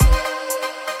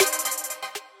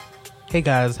Hey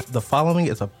guys, the following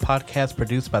is a podcast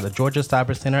produced by the Georgia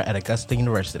Cyber Center at Augusta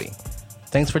University.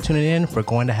 Thanks for tuning in. We're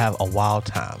going to have a wild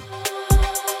time.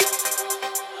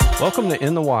 Welcome to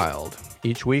In the Wild.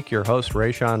 Each week, your host,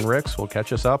 Rayshawn Ricks, will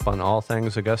catch us up on all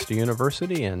things Augusta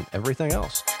University and everything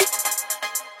else.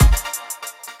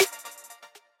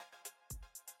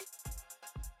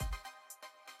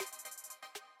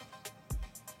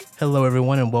 Hello,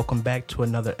 everyone, and welcome back to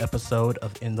another episode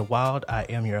of In the Wild. I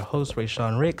am your host,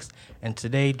 Rayshawn Ricks, and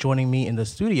today, joining me in the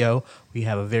studio, we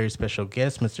have a very special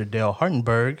guest, Mr. Dale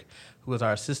Hartenberg, who is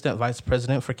our Assistant Vice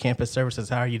President for Campus Services.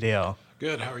 How are you, Dale?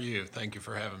 Good. How are you? Thank you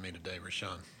for having me today,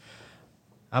 Rayshawn.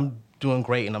 I'm doing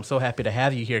great, and I'm so happy to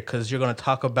have you here because you're going to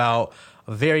talk about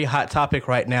a very hot topic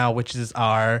right now, which is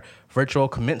our virtual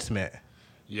commencement.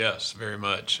 Yes, very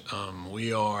much.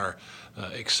 We are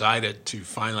excited to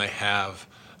finally have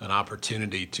an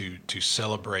opportunity to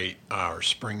celebrate our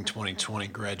spring 2020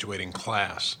 graduating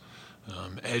class.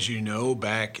 As you know,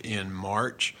 back in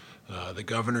March, the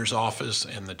governor's office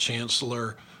and the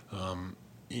chancellor,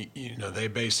 they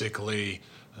basically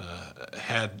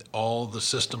had all the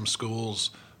system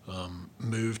schools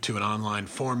moved to an online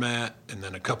format, and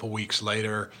then a couple weeks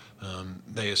later,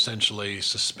 they essentially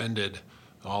suspended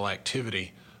all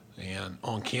activity and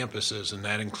on campuses, and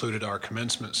that included our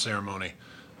commencement ceremony.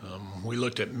 We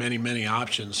looked at many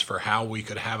options for how we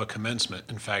could have a commencement.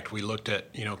 In fact, we looked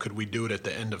at, could we do it at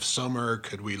the end of summer?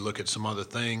 Could we look at some other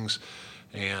things?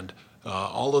 And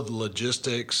all of the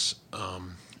logistics,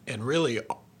 and really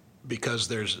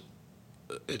because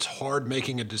it's hard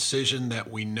making a decision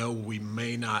that we know we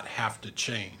may not have to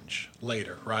change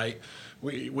later, right?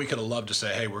 We could have loved to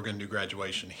say, hey, we're going to do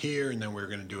graduation here, and then we're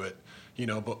going to do it,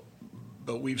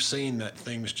 but we've seen that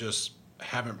things just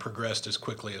haven't progressed as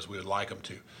quickly as we would like them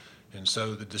to. And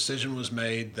so the decision was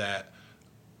made that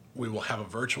we will have a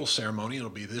virtual ceremony.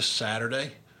 It'll be this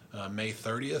Saturday, May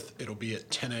 30th. It'll be at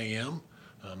 10 a.m.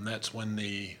 That's when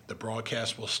the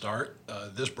broadcast will start.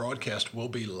 This broadcast will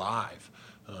be live.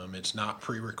 It's not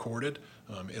pre-recorded.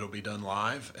 It'll be done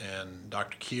live, and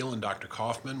Dr. Keel and Dr.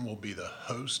 Kaufman will be the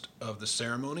host of the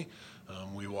ceremony.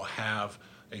 We will have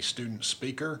a student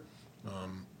speaker.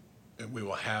 We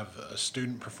will have a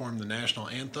student perform the national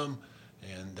anthem,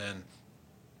 and then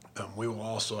we will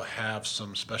also have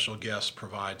some special guests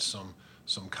provide some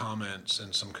comments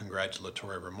and some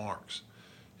congratulatory remarks.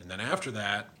 And then after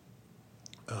that,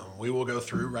 we will go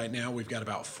through. Right now, we've got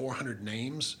about 400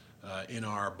 names in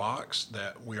our box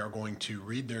that we are going to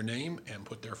read their name and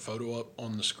put their photo up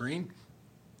on the screen.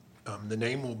 The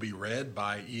name will be read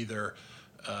by either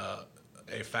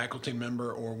a faculty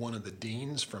member or one of the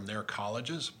deans from their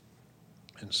colleges.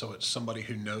 And so it's somebody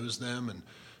who knows them, and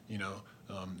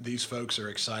these folks are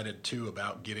excited too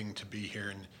about getting to be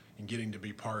here and getting to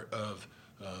be part of.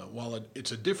 While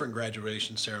it's a different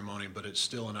graduation ceremony, but it's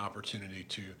still an opportunity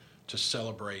to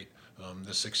celebrate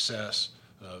the success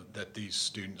that these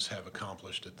students have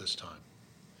accomplished at this time.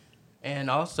 And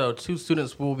also, 2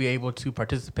 students will be able to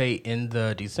participate in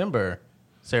the December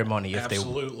ceremony if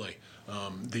Absolutely.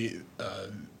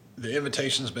 The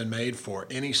invitation's been made for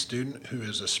any student who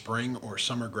is a spring or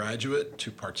summer graduate to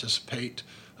participate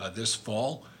this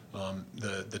fall.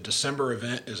 The December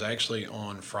event is actually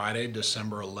on Friday,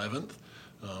 December 11th.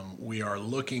 We are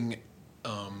looking,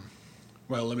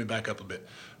 let me back up a bit.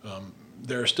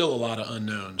 There are still a lot of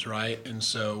unknowns, right? And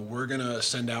so we're going to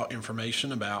send out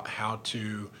information about how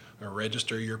to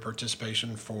register your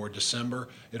participation for December.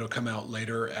 It'll come out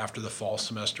later after the fall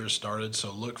semester has started,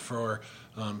 so look for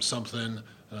something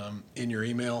in your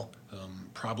email,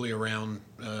 probably around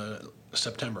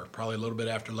September, probably a little bit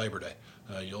after Labor Day.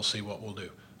 You'll see what we'll do.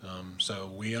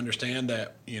 So we understand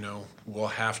that, we'll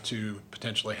have to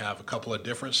potentially have a couple of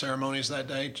different ceremonies that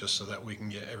day just so that we can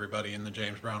get everybody in the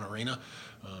James Brown Arena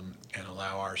and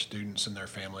allow our students and their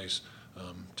families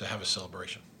to have a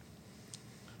celebration.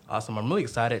 Awesome. I'm really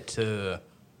excited to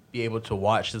be able to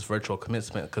watch this virtual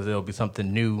commencement because it'll be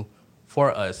something new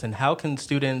for us. And how can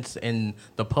students and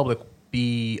the public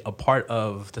be a part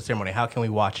of the ceremony? How can we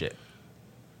watch it?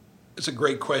 It's a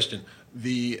great question.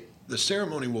 The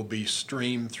ceremony will be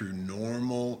streamed through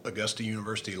normal Augusta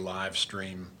University live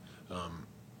stream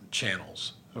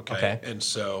channels. Okay. And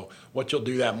so what you'll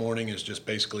do that morning is just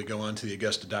basically go onto the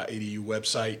augusta.edu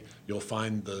website. You'll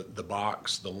find the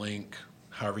box, the link,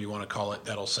 however you want to call it,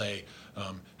 that'll say,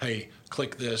 hey,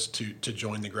 click this to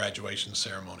join the graduation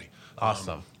ceremony.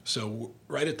 Awesome. So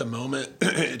right at the moment,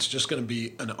 it's just going to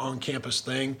be an on-campus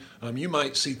thing. You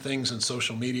might see things in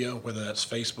social media, whether that's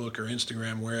Facebook or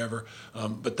Instagram, wherever,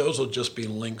 but those will just be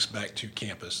links back to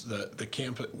campus. The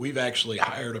campus, we've actually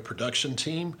hired a production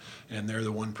team, and they're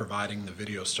the one providing the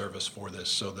video service for this.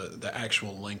 So the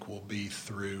actual link will be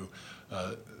through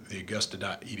the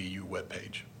augusta.edu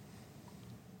webpage.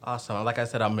 Awesome. Like I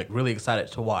said, I'm really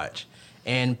excited to watch.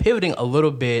 And pivoting a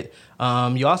little bit,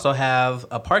 you also have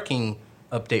a parking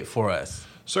update for us.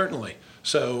 Certainly.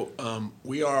 So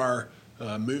we are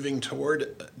moving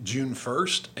toward June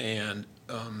 1st, and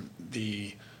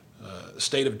the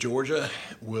state of Georgia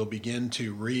will begin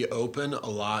to reopen a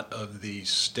lot of the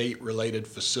state-related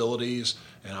facilities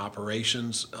and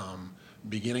operations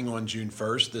beginning on June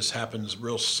 1st. This happens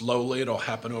real slowly. It'll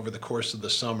happen over the course of the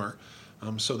summer.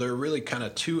 So there are really kind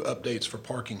of two updates for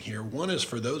parking here. One is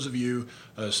for those of you,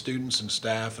 students and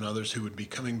staff and others who would be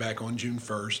coming back on June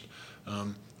 1st.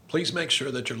 Please make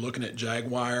sure that you're looking at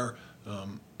Jaguar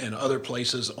and other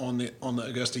places on the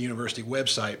Augusta University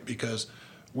website, because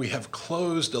we have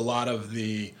closed a lot of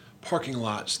the parking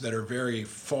lots that are very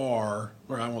far,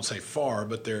 or I won't say far,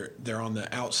 but they're on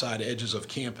the outside edges of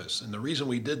campus. And the reason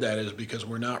we did that is because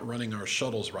we're not running our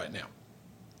shuttles right now.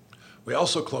 We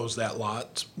also closed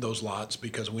those lots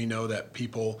because we know that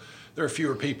there are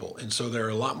fewer people, and so there are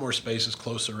a lot more spaces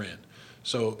closer in.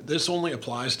 So this only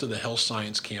applies to the health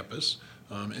science campus,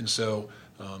 and so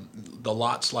the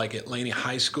lots like at Laney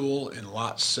High School and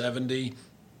Lot 70,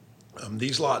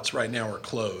 these lots right now are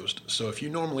closed. So if you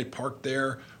normally park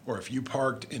there, or if you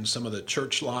parked in some of the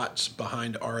church lots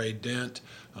behind R.A. Dent,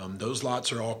 those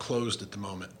lots are all closed at the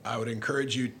moment. I would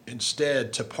encourage you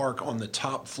instead to park on the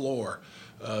top floor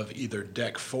of either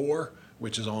Deck 4,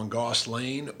 which is on Goss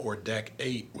Lane, or Deck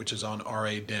 8, which is on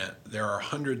R.A. Dent. There are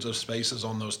hundreds of spaces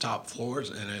on those top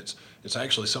floors, and it's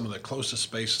actually some of the closest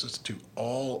spaces to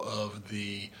all of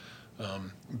the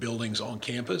buildings on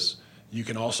campus. You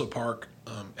can also park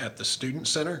at the Student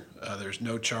Center. There's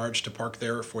no charge to park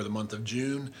there for the month of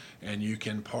June, and you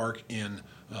can park in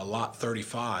Lot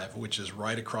 35, which is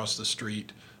right across the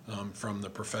street from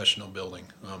the professional building.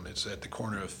 It's at the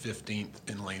corner of 15th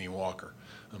and Laney Walker.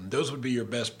 Those would be your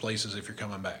best places if you're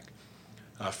coming back.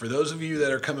 For those of you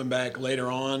that are coming back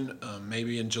later on,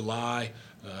 maybe in July,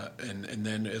 and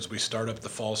then as we start up the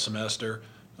fall semester,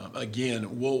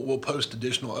 again, we'll post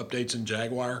additional updates in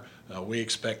Jaguar. We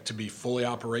expect to be fully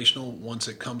operational once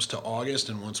it comes to August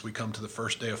and once we come to the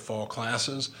first day of fall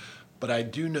classes. But I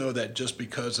do know that just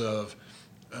because of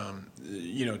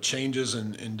changes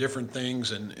in different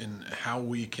things and how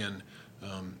we can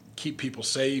keep people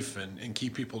safe and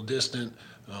keep people distant,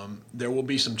 there will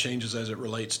be some changes as it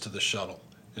relates to the shuttle.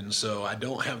 And so I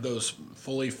don't have those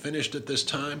fully finished at this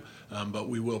time, but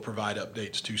we will provide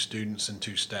updates to students and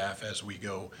to staff as we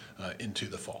go into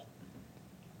the fall.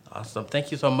 Awesome.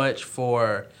 Thank you so much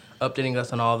for updating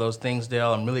us on all those things,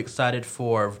 Dale. I'm really excited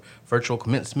for virtual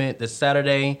commencement this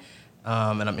Saturday,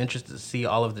 and I'm interested to see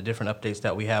all of the different updates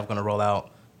that we have going to roll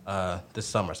out this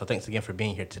summer. So thanks again for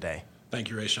being here today. Thank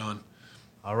you, Rayshawn.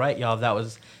 All right, y'all. That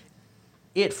was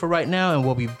it for right now, and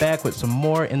we'll be back with some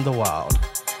more In the Wild.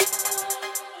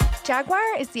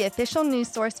 Jaguar is the official news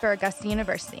source for Augusta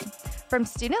University. From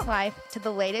student life to the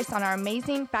latest on our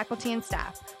amazing faculty and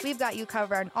staff, we've got you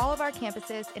covered on all of our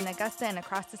campuses in Augusta and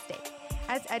across the state.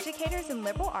 As educators in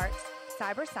liberal arts,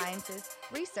 cyber sciences,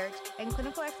 research, and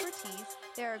clinical expertise,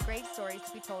 there are great stories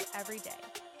to be told every day.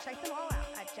 Check them all out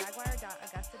at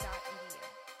jaguar.augusta.edu.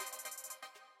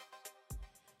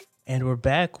 And we're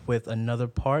back with another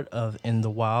part of In the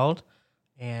Wild.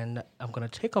 And I'm going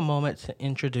to take a moment to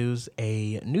introduce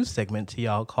a new segment to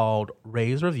y'all called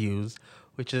Ray's Reviews,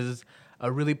 which is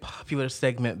a really popular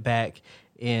segment back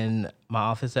in my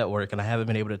office at work. And I haven't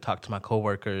been able to talk to my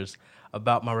coworkers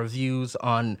about my reviews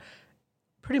on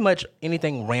pretty much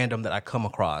anything random that I come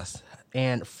across.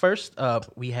 And first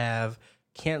up, we have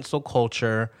cancel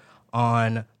culture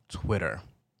on Twitter.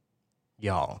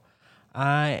 Y'all,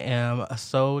 I am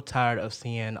so tired of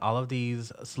seeing all of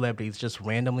these celebrities just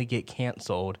randomly get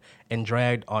canceled and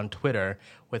dragged on Twitter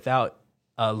without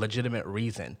a legitimate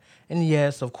reason. And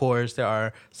yes, of course, there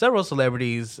are several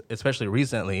celebrities, especially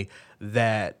recently,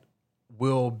 that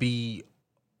will be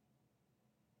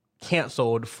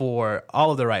canceled for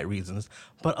all of the right reasons,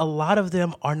 but a lot of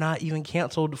them are not even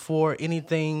canceled for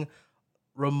anything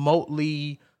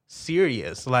remotely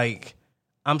serious. Like,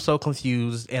 I'm so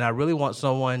confused, and I really want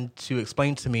someone to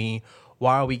explain to me,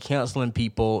 why are we canceling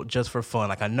people just for fun?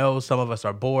 Like, I know some of us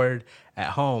are bored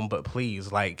at home, but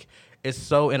please, like, it's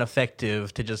so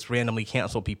ineffective to just randomly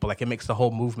cancel people. Like, it makes the whole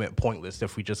movement pointless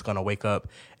if we just gonna wake up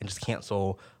and just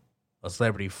cancel a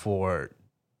celebrity for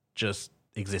just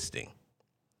existing.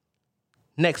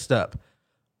 Next up,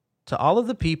 to all of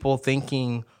the people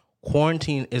thinking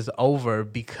quarantine is over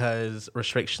because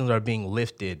restrictions are being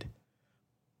lifted,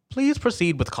 please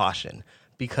proceed with caution,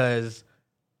 because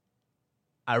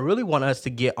I really want us to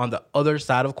get on the other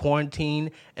side of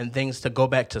quarantine and things to go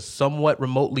back to somewhat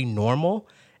remotely normal.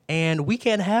 And we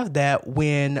can't have that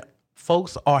when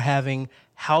folks are having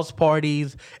house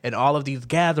parties and all of these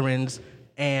gatherings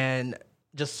and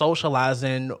just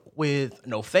socializing with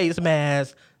no face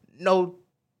masks, no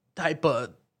type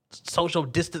of social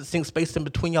distancing space in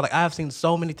between y'all. Like, I've seen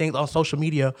so many things on social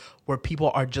media where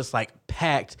people are just like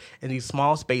packed in these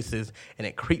small spaces, and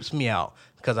it creeps me out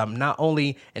because I'm not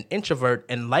only an introvert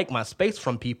and like my space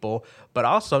from people, but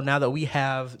also now that we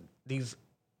have these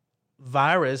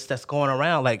virus that's going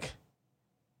around, like,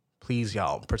 please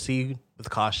y'all proceed with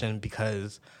caution,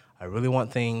 because I really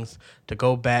want things to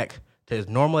go back to as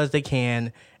normal as they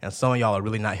can, and some of y'all are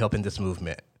really not helping this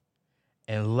movement.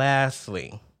 And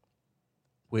lastly,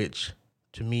 which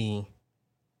to me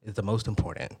is the most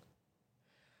important,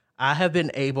 I have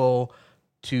been able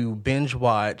to binge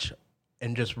watch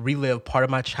and just relive part of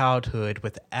my childhood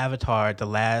with Avatar: The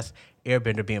Last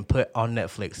Airbender being put on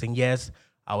Netflix. And yes,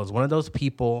 I was one of those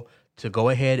people to go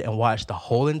ahead and watch the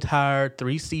whole entire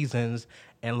 3 seasons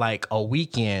in like a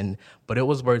weekend, but it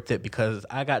was worth it because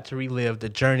I got to relive the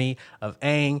journey of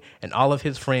Aang and all of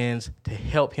his friends to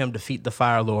help him defeat the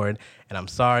Fire Lord. And I'm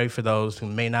sorry for those who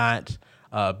may not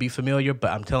be familiar,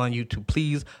 but I'm telling you to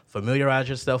please familiarize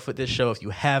yourself with this show if you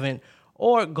haven't,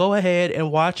 or go ahead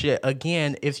and watch it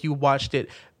again if you watched it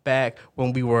back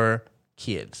when we were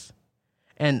kids.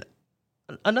 And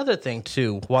another thing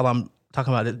too, while I'm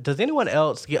talking about it, does anyone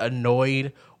else get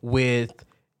annoyed with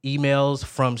emails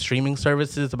from streaming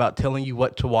services about telling you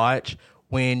what to watch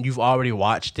when you've already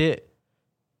watched it?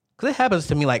 Because it happens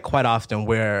to me like quite often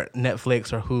where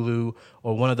Netflix or Hulu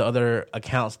or one of the other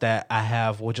accounts that I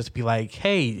have will just be like,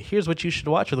 hey, here's what you should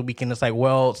watch for the weekend. It's like,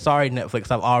 well, sorry,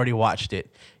 Netflix, I've already watched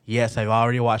it. Yes, I've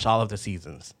already watched all of the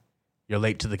seasons. You're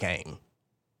late to the game.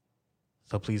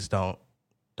 So please don't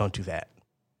do that.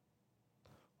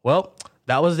 Well,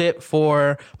 that was it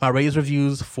for my Raise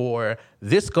reviews for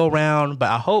this go round, but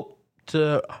I hope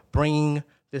to bring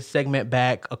this segment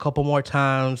back a couple more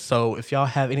times. So if y'all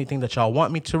have anything that y'all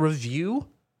want me to review,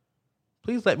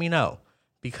 please let me know,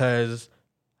 because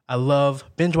I love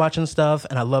binge watching stuff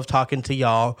and I love talking to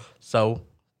y'all. So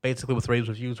basically with Raise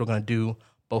reviews, we're going to do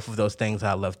both of those things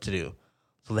I love to do.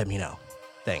 So let me know.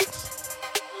 Thanks.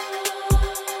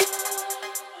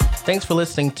 Thanks for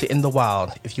listening to In the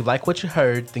Wild. If you like what you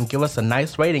heard, then give us a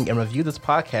nice rating and review this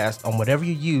podcast on whatever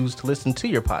you use to listen to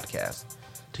your podcast.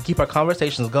 To keep our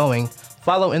conversations going,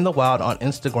 follow In the Wild on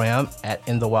Instagram at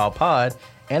In the Wild Pod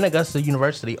and Augusta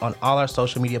University on all our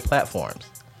social media platforms.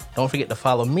 Don't forget to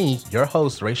follow me, your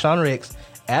host, Rayshawn Ricks,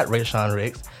 at Rayshawn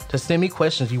Ricks, to send me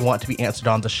questions you want to be answered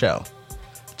on the show.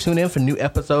 Tune in for new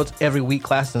episodes every week,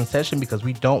 classes in session, because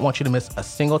we don't want you to miss a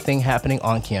single thing happening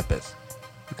on campus.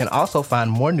 You can also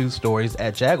find more news stories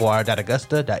at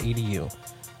jaguar.augusta.edu.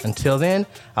 Until then,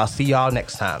 I'll see y'all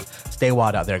next time. Stay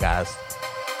wild out there, guys.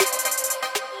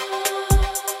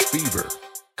 Fever,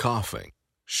 coughing,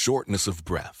 shortness of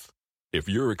breath. If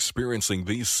you're experiencing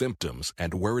these symptoms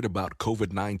and worried about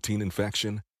COVID-19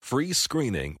 infection, free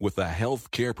screening with a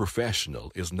healthcare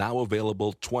professional is now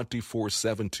available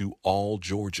 24/7 to all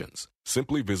Georgians.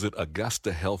 Simply visit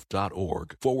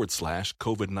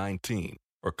augustahealth.org/COVID-19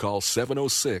 or call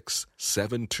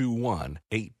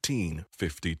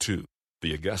 706-721-1852.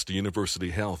 The Augusta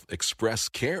University Health Express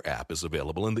Care app is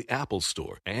available in the Apple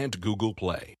Store and Google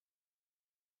Play.